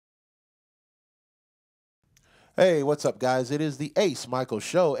Hey, what's up, guys? It is the Ace Michaels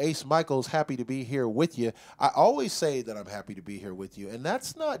Show. Ace Michaels, happy to be here with you. I always say that I'm happy to be here with you, and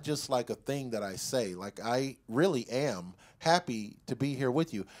that's not just like a thing that I say. Like, I really am happy to be here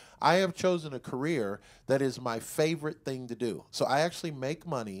with you. I have chosen a career that is my favorite thing to do. So I actually make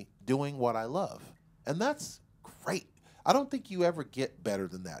money doing what I love, and that's great. I don't think you ever get better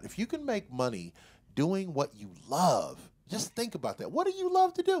than that. If you can make money doing what you love, just think about that. What do you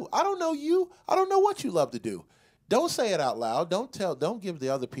love to do? I don't know you. I don't know what you love to do. Don't say it out loud. Don't give the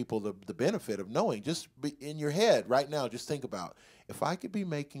other people the benefit of knowing. Just be in your head right now, just think about, if I could be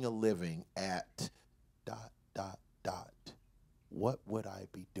making a living at dot dot dot, what would I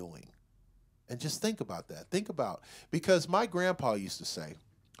be doing? And just think about that. Think about, because my grandpa used to say,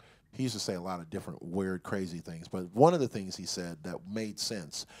 he used to say a lot of different weird, crazy things, but one of the things he said that made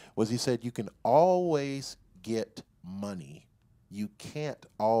sense was, he said, you can always get money. You can't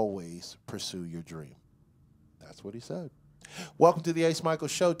always pursue your dream. That's what he said. Welcome to the Ace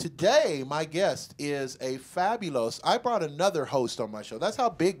Michaels Show. Today, my guest is a fabulous, I brought another host on my show. That's how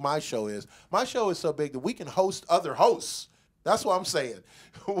big my show is. My show is so big that we can host other hosts. That's what I'm saying.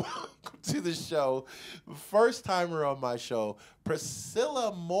 Welcome to the show. First timer on my show,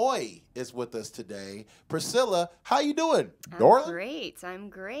 Priscilla MOY is with us today. Priscilla, how you doing? I'm great. I'm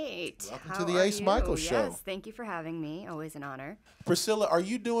great. Welcome How to the are Ace you? Michaels Show. Yes, thank you for having me. Always an honor. Priscilla, are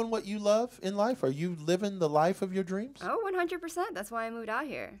you doing what you love in life? Are you living the life of your dreams? Oh, 100%. That's why I moved out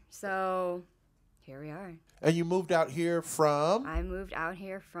here. So here we are. And you moved out here from? I moved out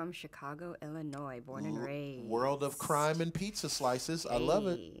here from Chicago, Illinois, born and raised. World of crime and pizza slices. I love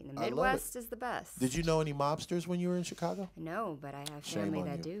it. The Midwest is the best. Did you know any mobsters when you were in Chicago? No, but I have Shame family on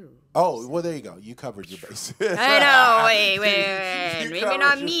that you. do. Oh, well, there you go. You covered your base. I know. Wait. You Maybe covered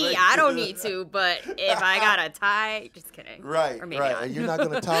not your me. base. I don't need to. But if I got a tie, just kidding. Right, Or maybe right. not. And you're not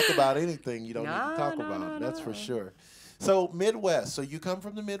going to talk about anything you don't need to talk No, about. no, That's for no. sure. So Midwest. So you come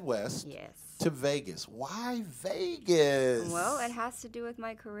from the Midwest. Yes. To Vegas. Why Vegas? Well, it has to do with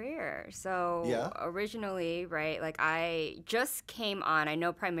my career. So Yeah. originally, right, like I just came on. I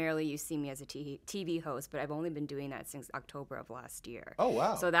know primarily you see me as a TV host, but I've only been doing that since October of last year. Oh,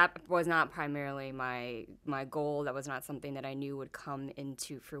 wow. So that was not primarily my goal. That was not something that I knew would come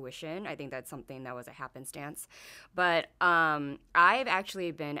into fruition. I think that's something that was a happenstance. But I've actually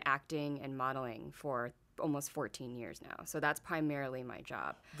been acting and modeling for almost 14 years now. So that's primarily my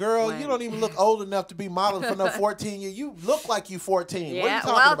job. Girl, you don't even look old enough to be modeling for no 14 years. You look like you 14. Yeah, What are you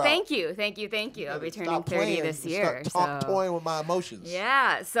talking well, about? thank you. I'll be turning 30 this year. Stop toying with my emotions.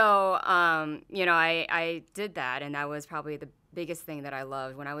 Yeah, so, I did that, and that was probably the biggest thing that I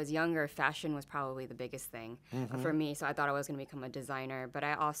loved. When I was younger, fashion was probably the biggest thing for me, so I thought I was going to become a designer, but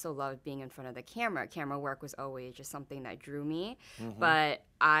I also loved being in front of the camera. Camera work was always just something that drew me, but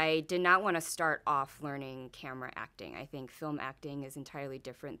I did not want to start off learning camera acting. I think film acting is entirely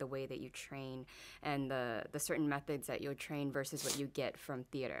different, the way that you train and the certain methods that you'll train versus what you get from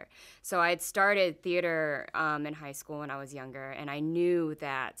theater. So I had started theater in high school when I was younger, and I knew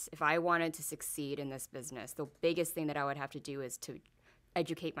that if I wanted to succeed in this business, the biggest thing that I would have to do is to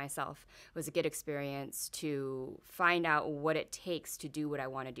educate myself, was to get experience, to find out what it takes to do what I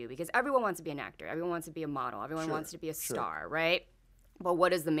want to do. Because everyone wants to be an actor, everyone wants to be a model, everyone wants to be a star, right? But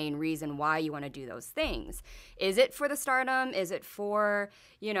what is the main reason why you want to do those things? Is it for the stardom? Is it for,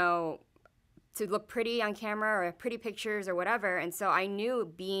 to look pretty on camera or pretty pictures or whatever? And so I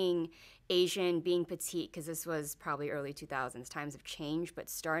knew being Asian, being petite, because this was probably early 2000s, times have changed, but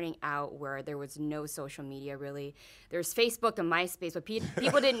starting out where there was no social media really. There's Facebook and MySpace, but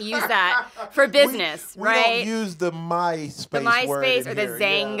people didn't use that for business, we right? We don't use the MySpace the MySpace word or the here.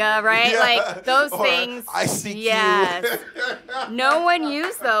 Zanga, right? Yeah. Like those Or things. ICQ. Yes. No one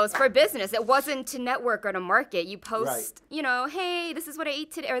used those for business. It wasn't to network or to market. You post, hey, this is what I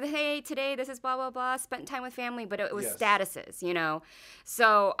ate today, or hey, today this is blah, blah, blah, spent time with family, but it was statuses,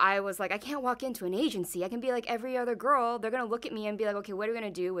 So I was like, I can't walk into an agency. I can be like every other girl. They're going to look at me and be like, okay, what are we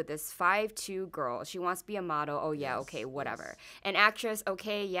going to do with this 5'2" girl? She wants to be a model. Oh, yeah, okay, whatever. An actress,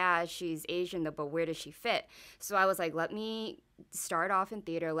 okay, yeah, she's Asian, but where does she fit? So I was like, let me start off in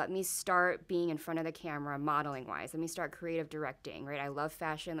theater. Let me start being in front of the camera modeling-wise. Let me start creative directing, right? I love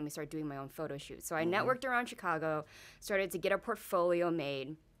fashion. Let me start doing my own photo shoots. So I networked around Chicago, started to get a portfolio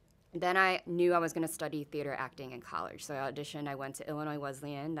made. Then I knew I was going to study theater acting in college. So I auditioned. I went to Illinois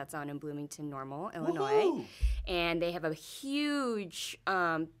Wesleyan. That's on in Bloomington Normal, Illinois. Woohoo! And they have a huge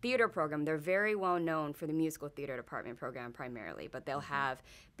theater program. They're very well known for the musical theater department program primarily, but they'll have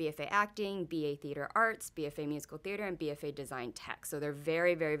BFA acting, BA theater arts, BFA musical theater, and BFA design tech. So they're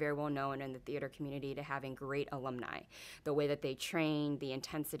very, very, very well known in the theater community to having great alumni, the way that they train, the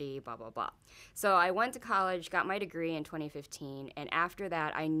intensity, blah, blah, blah. So I went to college, got my degree in 2015, and after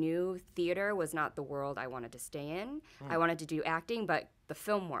that, I knew theater was not the world I wanted to stay in. I wanted to do acting, but the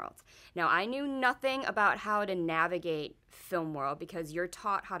film world. Now, I knew nothing about how to navigate film world because you're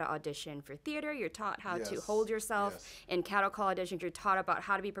taught how to audition for theater, you're taught how to hold yourself in cattle call auditions, you're taught about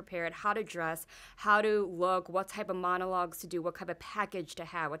how to be prepared, how to dress, how to look, what type of monologues to do, what type of package to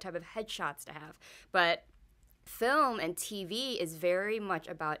have, what type of headshots to have. But film and TV is very much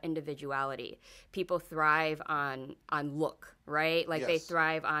about individuality. People thrive on look, right? Like they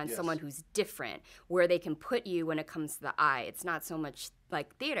thrive on someone who's different, where they can put you when it comes to the eye. It's not so much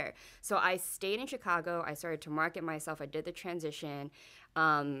like theater. So I stayed in Chicago. I started to market myself. I did the transition.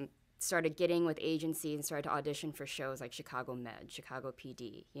 Started getting with agencies and started to audition for shows like Chicago Med, Chicago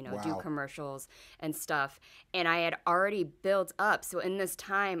PD, you know, do commercials and stuff. And I had already built up. So in this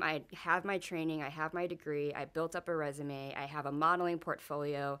time, I have my training, I have my degree, I built up a resume, I have a modeling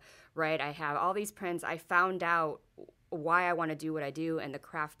portfolio, right? I have all these prints. I found out why I want to do what I do and the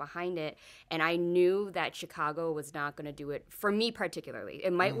craft behind it. And I knew that Chicago was not going to do it for me particularly.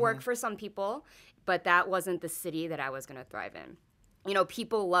 It might work for some people, but that wasn't the city that I was going to thrive in. You know,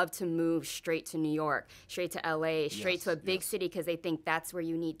 people love to move straight to New York, straight to LA, straight to a big city because they think that's where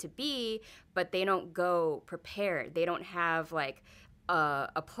you need to be, but they don't go prepared. They don't have like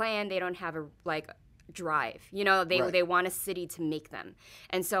a plan. They don't have a drive. You know, they want a city to make them.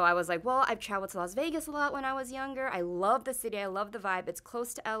 And so I was like, well, I've traveled to Las Vegas a lot when I was younger. I love the city. I love the vibe. It's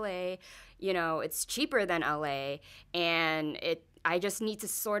close to LA. You know, it's cheaper than LA, and I just need to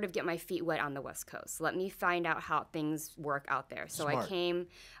sort of get my feet wet on the West Coast. Let me find out how things work out there. So I came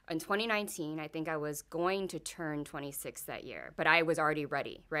in 2019. I think I was going to turn 26 that year, but I was already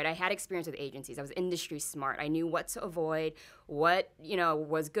ready, right? I had experience with agencies. I was industry smart. I knew what to avoid, what, you know,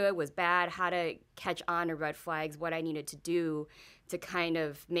 was good, was bad, how to catch on to red flags, what I needed to do to kind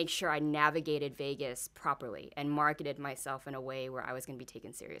of make sure I navigated Vegas properly and marketed myself in a way where I was going to be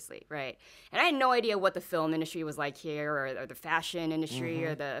taken seriously, right? And I had no idea what the film industry was like here or the fashion industry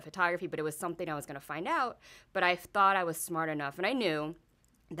or the photography, but it was something I was going to find out. But I thought I was smart enough, and I knew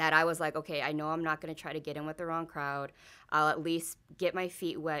that I was like, okay, I know I'm not going to try to get in with the wrong crowd. I'll at least get my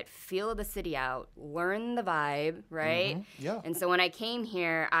feet wet, feel the city out, learn the vibe, right? Yeah. And so when I came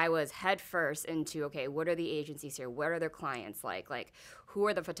here, I was head first into, okay, what are the agencies here? What are their clients like? Like, who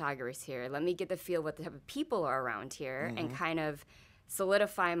are the photographers here? Let me get the feel what the type of people are around here and kind of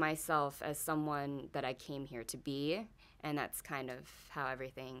solidify myself as someone that I came here to be. And that's kind of how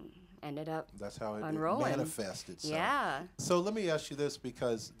everything ended up. That's how it unrolling. manifested itself. Yeah. So let me ask you this,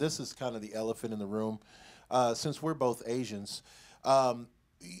 because this is kind of the elephant in the room. Since we're both Asians,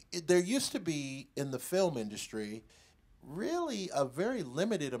 there used to be in the film industry really a very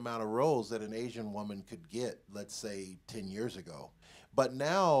limited amount of roles that an Asian woman could get, let's say 10 years ago. But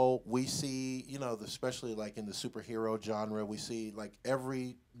now we see, you know, especially like in the superhero genre, we see like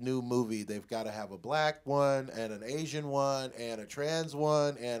every new movie, they've got to have a black one and an Asian one and a trans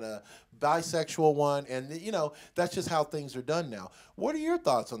one and a bisexual one. And, you know, that's just how things are done now. What are your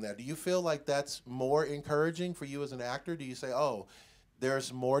thoughts on that? Do you feel like that's more encouraging for you as an actor? Do you say, oh,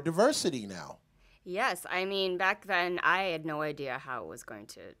 there's more diversity now? Yes. I mean, back then, I had no idea how it was going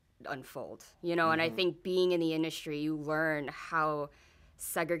to unfold, you know, and I think being in the industry, you learn how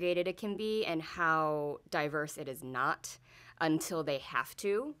segregated it can be and how diverse it is not until they have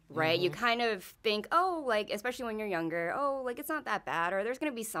to, right? You kind of think, oh, like, especially when you're younger, oh, like, it's not that bad, or there's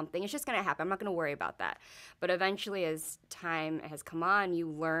going to be something. It's just going to happen. I'm not going to worry about that. But eventually, as time has come on, you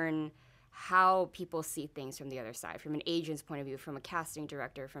learn how people see things from the other side, from an agent's point of view, from a casting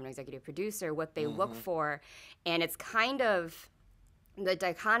director, from an executive producer, what they look for. And it's kind of the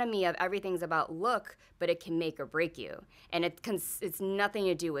dichotomy of everything's about look, but it can make or break you. And it's nothing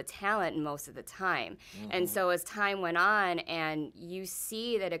to do with talent most of the time. And so as time went on, and you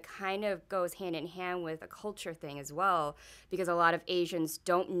see that it kind of goes hand in hand with a culture thing as well, because a lot of Asians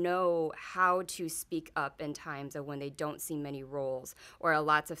don't know how to speak up in times of when they don't see many roles, or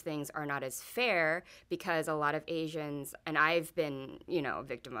lots of things are not as fair, because a lot of Asians, and I've been, you know, a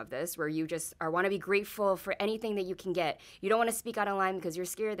victim of this, where you just want to be grateful for anything that you can get. You don't want to speak out of line because you're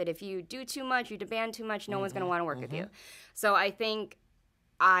scared that if you do too much, you demand too much, no one's going to want to work with you. So I think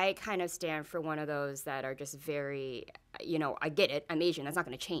I kind of stand for one of those that are just very, I get it. I'm Asian. That's not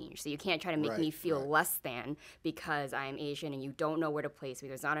going to change. So you can't try to make me feel less than because I'm Asian and you don't know where to place me.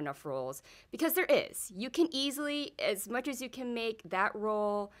 There's not enough roles. Because there is. You can easily, as much as you can make that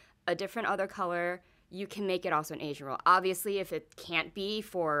role a different other color, you can make it also an Asian role. Obviously, if it can't be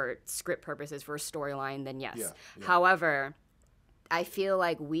for script purposes, for a storyline, then yes. Yeah. However, I feel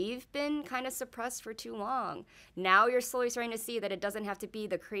like we've been kind of suppressed for too long. Now you're slowly starting to see that it doesn't have to be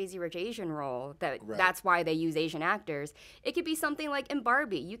the crazy rich Asian role. That's why they use Asian actors. It could be something like in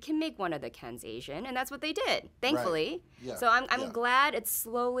Barbie. You can make one of the Kens Asian, and that's what they did, thankfully. Right. Yeah. So I'm glad it's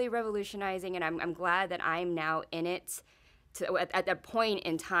slowly revolutionizing, and I'm glad that I'm now in it at a point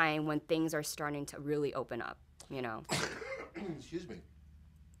in time when things are starting to really open up, Excuse me.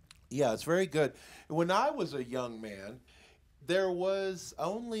 Yeah, it's very good. When I was a young man, there was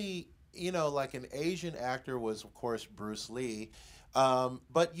only, like an Asian actor was, of course, Bruce Lee.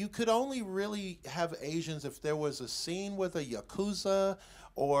 But you could only really have Asians if there was a scene with a Yakuza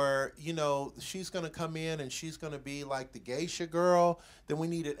or, she's going to come in and she's going to be like the geisha girl. Then we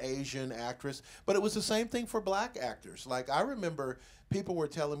needed Asian actress. But it was the same thing for black actors. Like, I remember people were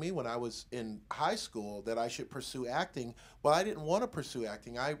telling me when I was in high school that I should pursue acting. Well, I didn't want to pursue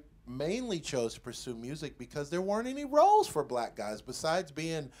acting. I mainly chose to pursue music because there weren't any roles for black guys besides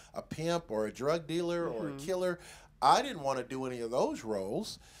being a pimp or a drug dealer or a killer. I didn't want to do any of those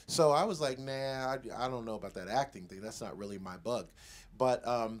roles, so I was like, nah, I don't know about that acting thing. That's not really my bug. But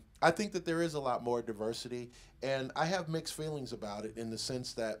I think that there is a lot more diversity, and I have mixed feelings about it in the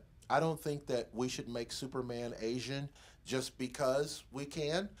sense that I don't think that we should make Superman Asian just because we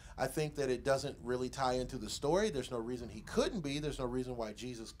can. I think that it doesn't really tie into the story. There's no reason he couldn't be. There's no reason why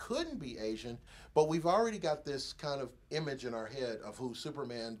Jesus couldn't be Asian. But we've already got this kind of image in our head of who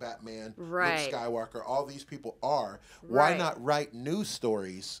Superman, Batman, Luke Skywalker, all these people are. Why not write new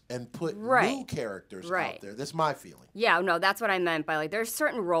stories and put new characters out there? That's my feeling. Yeah, no, that's what I meant by, like, there's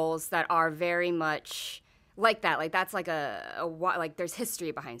certain roles that are very much like that. Like, that's like like there's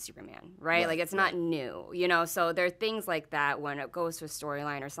history behind Superman, right? Like, it's not new, So there are things like that when it goes to a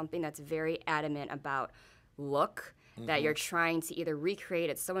storyline or something that's very adamant about look, that you're trying to either recreate.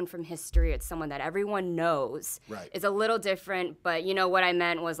 It's someone from history. It's someone that everyone knows. Right. It's a little different, but what I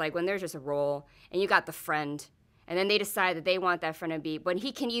meant was, like, when there's just a role and you got the friend, and then they decide that they want that friend to be, but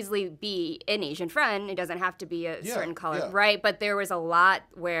he can easily be an Asian friend. It doesn't have to be a certain color, right? But there was a lot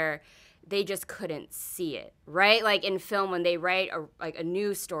where they just couldn't see it, right? Like in film, when they write a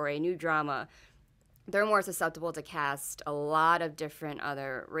new story, a new drama, they're more susceptible to cast a lot of different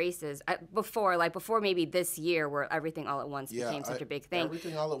other races. Before maybe this year, where Everything All at Once became such a big thing.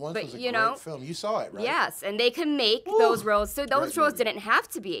 Everything All at Once was a great film. You saw it, right? Yes, and they can make those roles. So those roles didn't have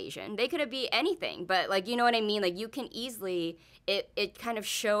to be Asian. They could have been anything. But, like, you know what I mean? Like, you can easily, it kind of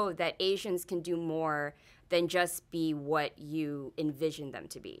showed that Asians can do more than just be what you envision them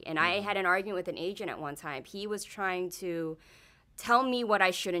to be. And I had an argument with an agent at one time. He was trying to tell me what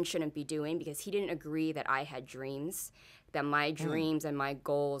I should and shouldn't be doing because he didn't agree that I had dreams, that my dreams and my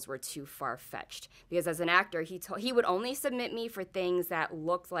goals were too far-fetched. Because as an actor, he would only submit me for things that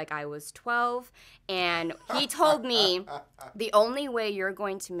looked like I was 12, and he told me the only way you're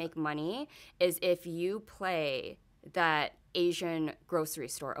going to make money is if you play that Asian grocery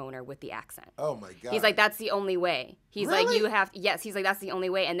store owner with the accent. Oh my God. He's like, that's the only way. He's really? like, you have, yes, he's like, that's the only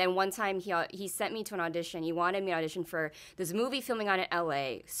way. And then one time he sent me to an audition. He wanted me to audition for this movie filming on in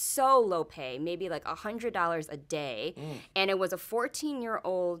LA, so low pay, maybe like $100 a day. And it was a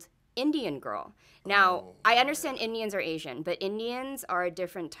 14-year-old Indian girl. Now, I understand Indians are Asian, but Indians are a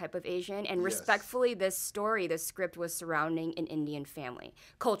different type of Asian. And respectfully, this script was surrounding an Indian family,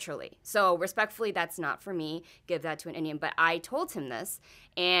 culturally. So respectfully, that's not for me. Give that to an Indian. But I told him this,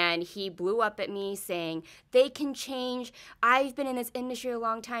 and he blew up at me saying, they can change. I've been in this industry a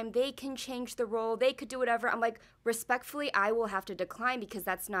long time. They can change the role. They could do whatever. I'm like, respectfully, I will have to decline because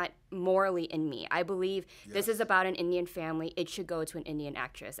that's not morally in me. I believe this is about an Indian family. It should go to an Indian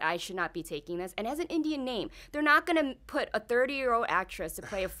actress. I should not be taking this. And as an Indian name, they're not going to put a 30-year-old actress to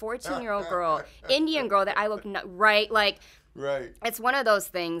play a 14-year-old girl, Indian girl that I look right. Like, right. It's one of those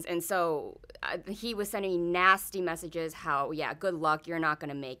things. And so he was sending me nasty messages how, good luck, you're not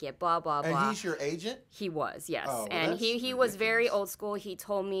going to make it, blah, blah, blah. And he's your agent? He was, yes. Oh, well, and he was very old school. He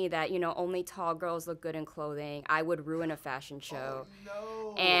told me that, only tall girls look good in clothing. I would ruin a fashion show.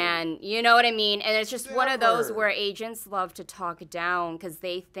 Oh, no. And you know what I mean? And it's just one of those where agents love to talk down because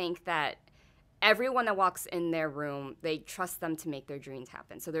they think that everyone that walks in their room, they trust them to make their dreams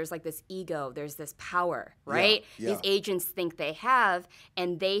happen. So there's like this ego, there's this power, right? Yeah. These agents think they have,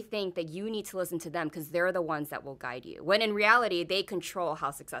 and they think that you need to listen to them because they're the ones that will guide you. When in reality, they control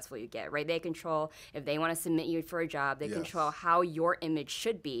how successful you get, right? They control if they want to submit you for a job, they control how your image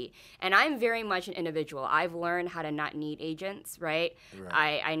should be. And I'm very much an individual. I've learned how to not need agents, right?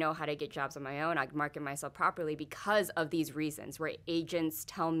 I know how to get jobs on my own. I market myself properly because of these reasons, where agents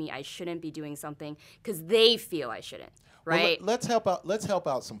tell me I shouldn't be doing something because they feel I shouldn't, right? Well, let's help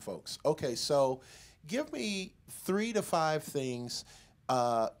out some folks. Okay, so give me 3 to 5 things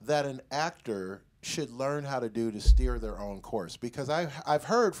that an actor should learn how to do to steer their own course. Because I've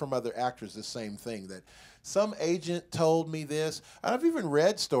heard from other actors the same thing, that some agent told me this. And I've even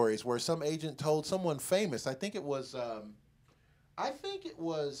read stories where some agent told someone famous. I think it was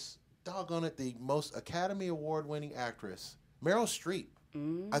doggone it, the most Academy Award winning actress, Meryl Streep.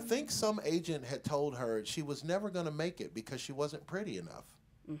 I think some agent had told her she was never going to make it because she wasn't pretty enough.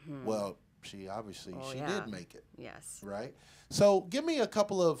 Well, she obviously did make it. Yes. Right? So give me a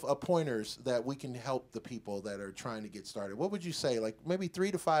couple of pointers that we can help the people that are trying to get started. What would you say? Like maybe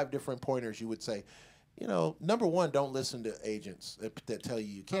 3 to 5 different pointers you would say. You know, number one, don't listen to agents that tell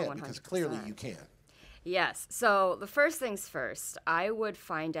you can't, because clearly you can. Yes. So the first things first, I would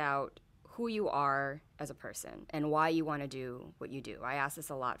find out who you are as a person and why you want to do what you do. I ask this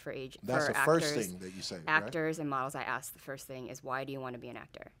a lot for actors. That's the first thing that you say, actors and models. I ask the first thing is, why do you want to be an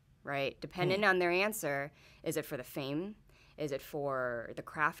actor, right? Depending on their answer, is it for the fame? Is it for the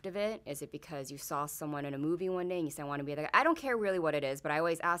craft of it? Is it because you saw someone in a movie one day and you said, I want to be that guy? I don't care really what it is, but I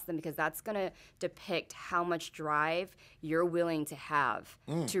always ask them because that's going to depict how much drive you're willing to have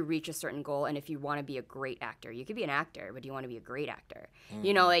to reach a certain goal. And if you want to be a great actor, you could be an actor, but do you want to be a great actor?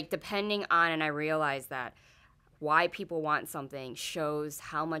 You know, like depending on, and I realize that why people want something shows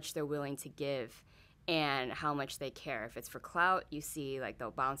how much they're willing to give and how much they care. If it's for clout, you see like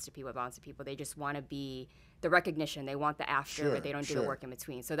they'll bounce to people. They just want to be the recognition. They want the after, but they don't do the work in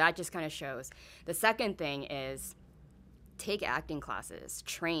between. So that just kind of shows. The second thing is take acting classes,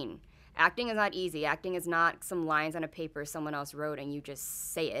 train. Acting is not easy. Acting is not some lines on a paper someone else wrote and you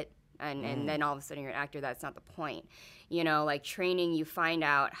just say it and then all of a sudden you're an actor. That's not the point. You know, like training, you find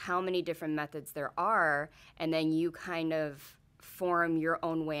out how many different methods there are, and then you kind of form your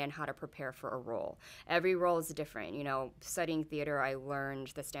own way on how to prepare for a role. Every role is different. You know, studying theater, I learned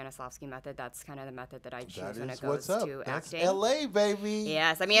the Stanislavski method. That's kind of the method that I choose when it goes to That's acting. LA, baby.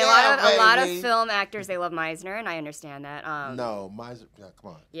 Yes, I mean a lot of film actors, they love Meisner, and I understand that. No, Meisner.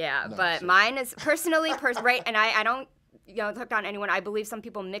 Come on. Yeah, no, but mine is personally right, and I don't hook on anyone. I believe some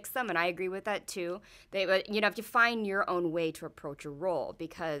people mix them, and I agree with that too. But you have to find your own way to approach a role,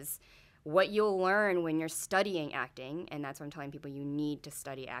 because what you'll learn when you're studying acting, and that's what I'm telling people you need to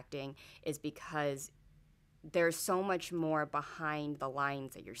study acting, is because there's so much more behind the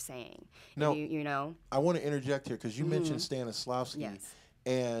lines that you're saying. No, you know? I want to interject here because you mentioned Stanislavski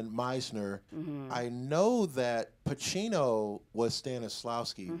and Meisner. I know that Pacino was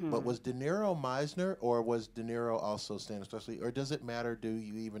Stanislavski, but was De Niro Meisner, or was De Niro also Stanislavski? Or does it matter? Do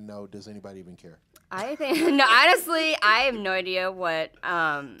you even know? Does anybody even care? I think, no, honestly, I have no idea what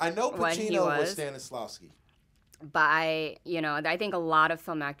I know Pacino was Stanislavski. But I think a lot of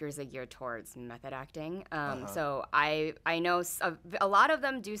film actors are geared towards method acting. So I know a lot of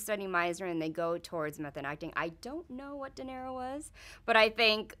them do study Meisner and they go towards method acting. I don't know what De Niro was, but I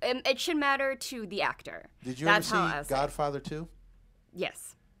think it should matter to the actor. Did you ever see Godfather 2?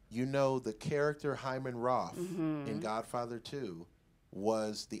 Yes. You know the character Hyman Roth in Godfather 2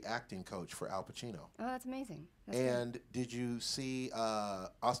 was the acting coach for Al Pacino. Oh, that's amazing. And did you see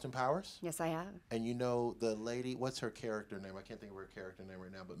Austin Powers? Yes, I have. And you know the lady, what's her character name? I can't think of her character name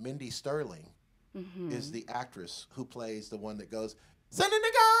right now, but Mindy Sterling is the actress who plays the one that goes, "Send in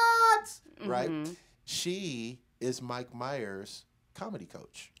the gods!" Right? She is Mike Myers' comedy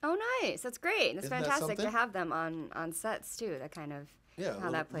coach. Oh, nice. That's great. That's fantastic to have them on sets, too. That kind of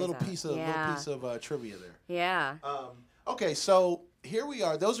how that plays little out. Little piece of trivia there. Yeah. Okay, so here we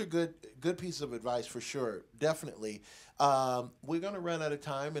are. Those are good pieces of advice for sure, definitely. We're going to run out of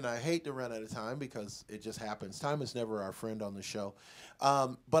time, and I hate to run out of time because it just happens. Time is never our friend on the show.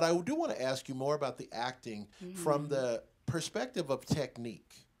 But I do want to ask you more about the acting from the perspective of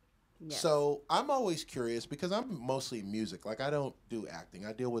technique. Yes. So I'm always curious because I'm mostly music. Like I don't do acting.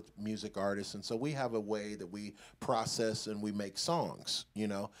 I deal with music artists, and so we have a way that we process and we make songs, you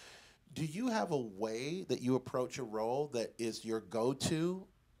know. Do you have a way that you approach a role that is your go-to?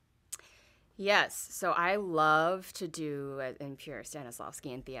 Yes. So I love to do in pure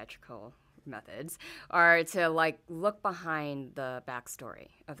Stanislavski and theatrical methods are to like look behind the backstory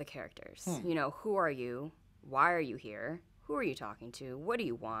of the characters. You know, who are you? Why are you here? Who are you talking to? What do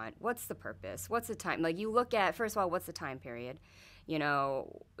you want? What's the purpose? What's the time? Like, you look at, first of all, what's the time period? You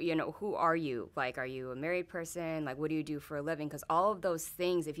know, who are you? Like, are you a married person? Like, what do you do for a living? Because all of those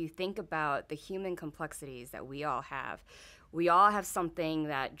things, if you think about the human complexities that we all have something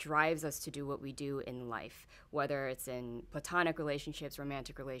that drives us to do what we do in life, whether it's in platonic relationships,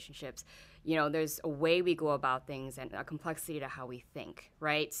 romantic relationships. You know, there's a way we go about things and a complexity to how we think,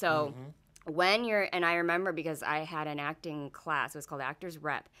 right? So when and I remember because I had an acting class, it was called Actors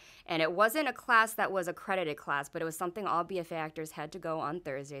Rep, and it wasn't a class that was accredited class, but it was something all BFA actors had to go on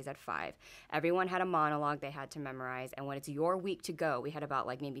Thursdays at 5. Everyone had a monologue they had to memorize, and when it's your week to go, we had about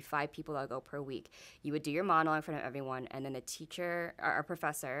like maybe 5 people that go per week. You would do your monologue in front of everyone, and then the teacher, or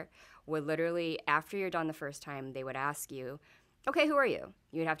professor, would literally, after you're done the first time, they would ask you, okay, who are you?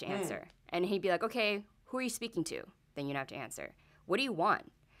 You'd have to answer. And he'd be like, okay, who are you speaking to? Then you'd have to answer. What do you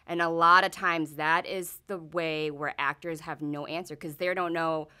want? And a lot of times that is the way where actors have no answer because they don't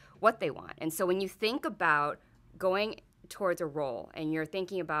know what they want. And so when you think about going towards a role and you're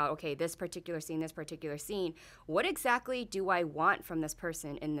thinking about, okay, this particular scene, what exactly do I want from this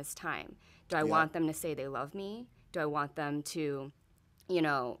person in this time? Do I want them to say they love me? Do I want them to, you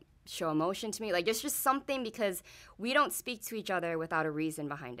know, show emotion to me? Like, there's just something, because we don't speak to each other without a reason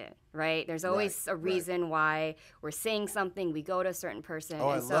behind it, right? There's always a reason why we're saying something. We go to a certain person.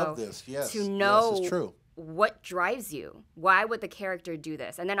 Oh, and I so love this. Yes. To know it's true. What drives you? Why would the character do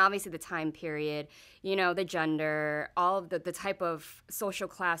this? And then obviously the time period, you know, the gender, all of the type of social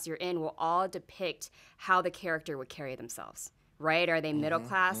class you're in will all depict how the character would carry themselves. Right? Are they middle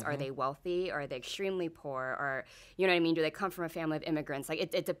class? Are they wealthy? Are they extremely poor? Or, you know what I mean? Do they come from a family of immigrants? Like,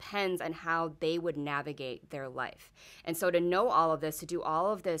 it depends on how they would navigate their life. And so to know all of this, to do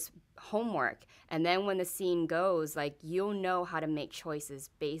all of this homework, and then when the scene goes, like, you'll know how to make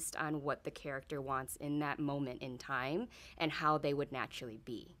choices based on what the character wants in that moment in time and how they would naturally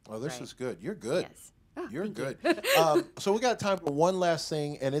be. Oh, this is good. You're good. Yes. Oh, You're good. So we got time for one last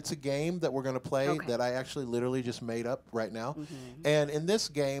thing, and it's a game that we're going to play that I actually literally just made up right now. And in this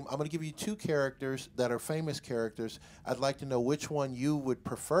game, I'm going to give you 2 characters that are famous characters. I'd like to know which one you would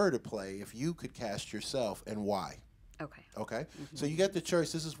prefer to play if you could cast yourself and why. Okay. Okay? So you get the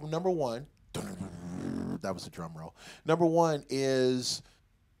choice. This is number 1. That was a drum roll. Number 1 is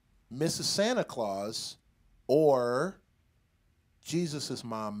Mrs. Santa Claus or Jesus'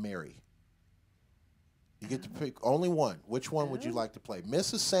 mom, Mary. You get to pick only one. Which one would you like to play?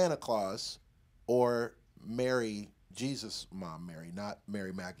 Mrs. Santa Claus or Mary, Jesus' mom, Mary? Not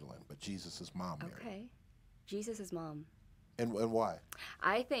Mary Magdalene, but Jesus' mom, Mary. Okay. Jesus' mom. And why?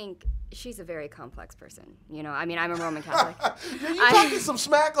 I think she's a very complex person. You know, I mean, I'm a Roman Catholic. You talking some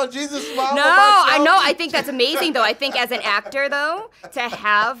smack on Jesus' mom? No, I know. I think that's amazing, though. I think as an actor, though, to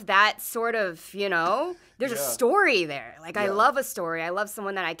have that sort of, you know, there's a story there. Like, I love a story. I love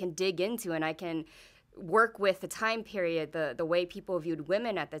someone that I can dig into and I can work with the time period, the way people viewed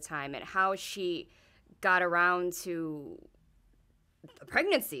women at the time, and how she got around to the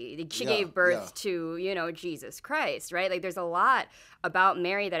pregnancy. She gave birth to, you know, Jesus Christ, right? Like, there's a lot about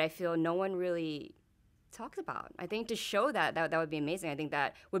Mary that I feel no one really talks about. I think to show that would be amazing. I think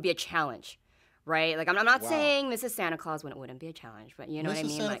that would be a challenge, right? Like, I'm not saying Mrs. Santa Claus wouldn't be a challenge, but you know what I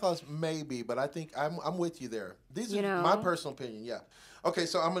mean? Mrs. Santa Claus maybe, but I think I'm with you there. These are my personal opinion, Okay,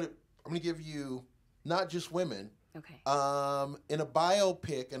 so I'm gonna give you not just women. Okay. In a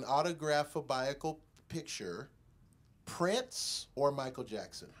biopic, an autographical picture, Prince or Michael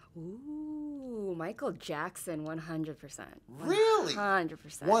Jackson? Ooh, Michael Jackson, 100%. Really?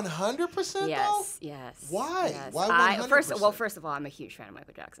 100%. 100%? Yes, yes. Why? Yes. Why 100%? First of all, I'm a huge fan of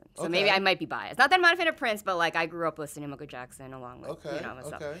Michael Jackson, so maybe I might be biased. Not that I'm not a fan of Prince, but like I grew up listening to Michael Jackson along with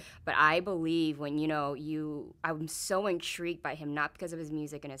stuff. But I believe when I'm so intrigued by him, not because of his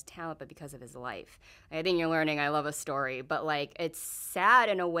music and his talent, but because of his life. I think you're learning. I love a story, but like it's sad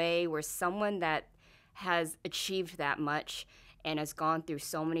in a way where someone that has achieved that much and has gone through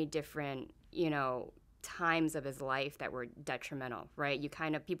so many different, times of his life that were detrimental, right?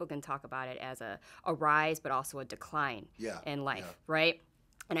 People can talk about it as a rise, but also a decline in life, right?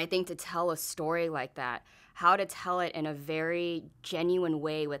 And I think to tell a story like that, how to tell it in a very genuine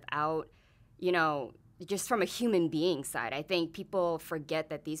way without, just from a human being side. I think people forget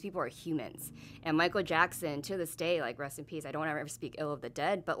that these people are humans. And Michael Jackson, to this day, like, rest in peace, I don't ever speak ill of the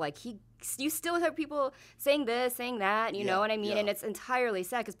dead, but like you still have people saying this, saying that, you know what I mean? And it's entirely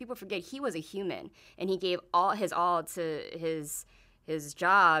sad because people forget he was a human and he gave all to his his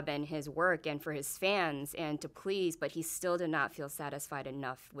job and his work and for his fans and to please, but he still did not feel satisfied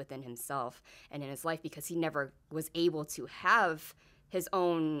enough within himself and in his life because he never was able to have his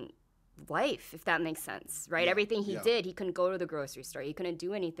own life, if that makes sense, right? Everything he did, he couldn't go to the grocery store. He couldn't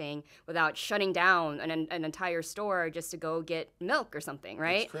do anything without shutting down an entire store just to go get milk or something,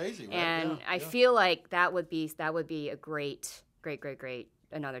 right? It's crazy, right? And I feel like that would be a great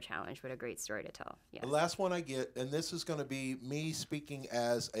another challenge, but a great story to tell. Yes. The last one I get, and this is going to be me speaking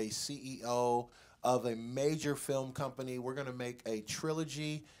as a CEO of a major film company. We're going to make a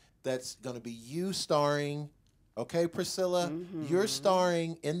trilogy that's going to be you starring. Okay, Priscilla, you're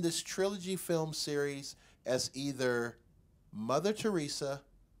starring in this trilogy film series as either Mother Teresa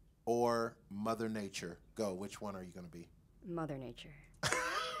or Mother Nature. Go. Which one are you going to be? Mother Nature. What?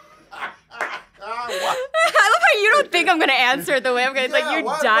 I love how you don't think I'm going to answer it the way I'm going to. Like, you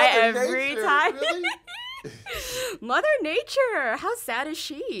die Mother every Nature? time. Really? Mother Nature. How sad is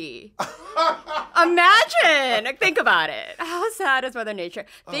she? Imagine. Think about it. How sad is Mother Nature?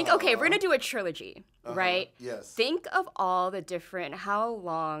 Okay, we're going to do a trilogy, right? Yes. Think of all the different, how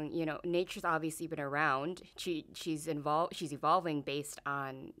long, nature's obviously been around. She's evolving based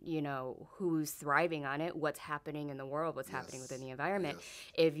on, who's thriving on it, what's happening in the world, what's happening within the environment.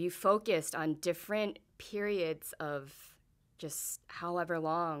 Yes. If you focused on different periods of just however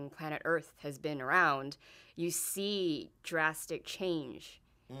long planet Earth has been around, you see drastic change.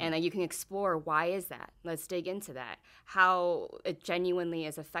 And then you can explore, why is that? Let's dig into that. How it genuinely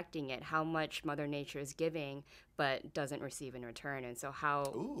is affecting it, how much Mother Nature is giving but doesn't receive in return. And so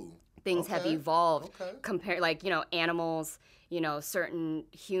how things have evolved compared, like, animals, certain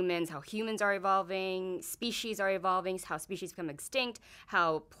humans, how humans are evolving, species are evolving, how species become extinct,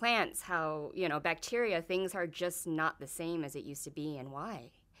 how plants, how, bacteria, things are just not the same as it used to be, and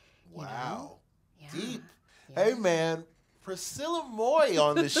why. Wow. Yeah. Deep. Yeah. Hey, man. Priscilla Moy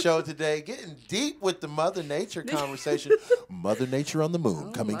on the show today, getting deep with the Mother Nature conversation. Mother Nature on the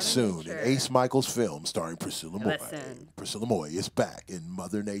Moon, coming Mother soon Nature. in Ace Michaels' film starring Priscilla Moy. Listen. Priscilla Moy is back in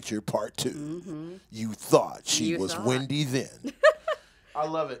Mother Nature Part 2. You thought she was windy then. I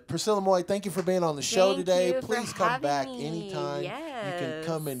love it. Priscilla Moy, thank you for being on the show today. Please come back anytime. Yes. You can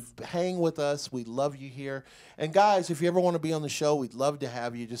come and hang with us. We love you here. And guys, if you ever want to be on the show, we'd love to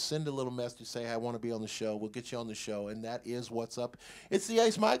have you. Just send a little message, say, hey, I want to be on the show. We'll get you on the show. And that is what's up. It's the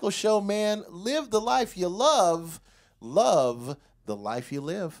Ace Michaels Show, man. Live the life you love. Love the life you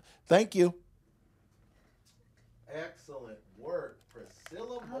live. Thank you. Excellent work,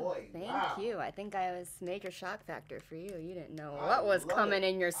 Priscilla Moy. Thank you. I think I was major shock factor for you. You didn't know what was coming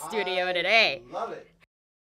in your studio today. Love it.